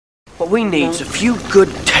What we need's a few good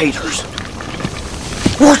taters.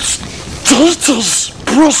 What's taters,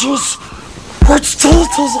 precious? What's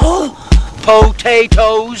taters, huh?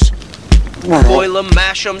 Potatoes. Boil 'em,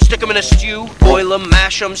 mash 'em, stick 'em in a stew. Boil 'em,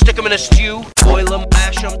 mash 'em, stick 'em in a stew. Boil 'em,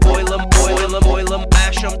 mash 'em, boil 'em, boil 'em, boil 'em,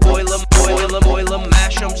 mash 'em, boil 'em, boil 'em, boil 'em,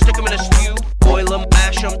 mash 'em, stick 'em in a stew. Boil 'em,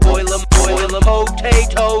 mash 'em, boil 'em, boil 'em.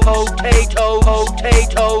 Potato, potato,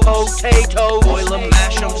 potato, potato. Boil 'em,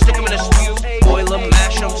 mash 'em, stick 'em in a stew. Boil 'em,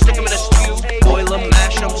 mash 'em, stick 'em in a stew. Boil 'em,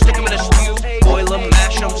 mash 'em, stick 'em in a stew. Boil 'em,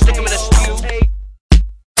 mash 'em, stick 'em in a stew.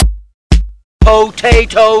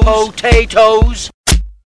 Potato, potatoes.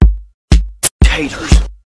 Taters.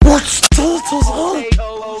 What's taters, huh?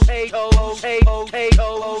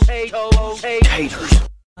 Taters.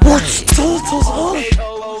 What's taters, huh?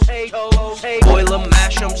 Boil 'em,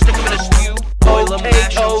 mash 'em, stick 'em in a stew. Boil 'em,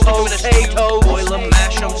 mash 'em, stick 'em in a stew. Boil 'em,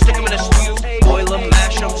 mash 'em, stick 'em in a stew. Boil 'em,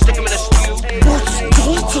 mash 'em, stick 'em in a stew. What's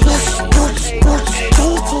taters? What's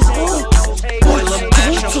taters, huh? Boil 'em,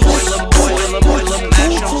 mash 'em, boil 'em, boil 'em, boil 'em,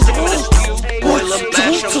 mash 'em, stick 'em in a stew. Boil 'em,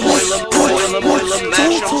 mash 'em, boil 'em, boil 'em, boil 'em,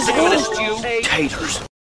 mash 'em, stick 'em in a stew. Taters.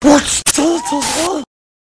 What's taters, huh?